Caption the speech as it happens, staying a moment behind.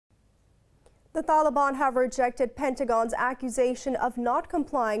The Taliban have rejected Pentagon's accusation of not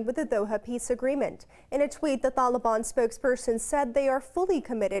complying with the Doha peace agreement. In a tweet, the Taliban spokesperson said they are fully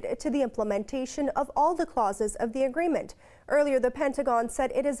committed to the implementation of all the clauses of the agreement. Earlier, the Pentagon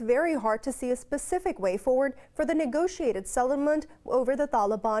said it is very hard to see a specific way forward for the negotiated settlement over the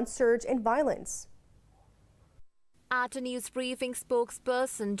Taliban surge in violence. At a news briefing,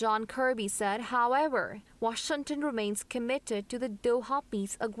 spokesperson John Kirby said, however, Washington remains committed to the Doha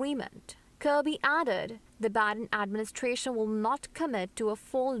peace agreement. Kirby added, the Biden administration will not commit to a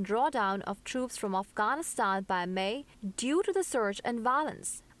full drawdown of troops from Afghanistan by May due to the surge in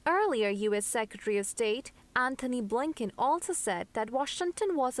violence. Earlier, U.S. Secretary of State Antony Blinken also said that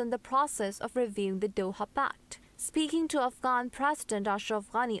Washington was in the process of reviewing the Doha Pact. Speaking to Afghan President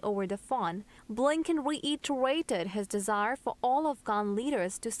Ashraf Ghani over the phone, Blinken reiterated his desire for all Afghan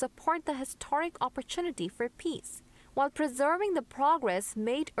leaders to support the historic opportunity for peace, while preserving the progress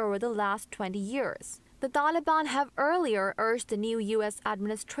made over the last 20 years. The Taliban have earlier urged the new U.S.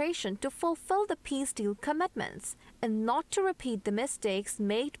 administration to fulfill the peace deal commitments and not to repeat the mistakes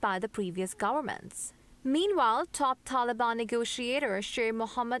made by the previous governments. Meanwhile, top Taliban negotiator Sheikh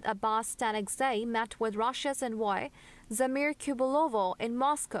Mohammed Abbas Stanekzai met with Russia's envoy Zamir Kubulovo in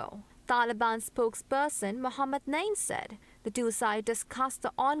Moscow. Taliban spokesperson Mohammad Naim said the two sides discussed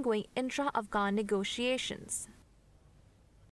the ongoing intra-Afghan negotiations.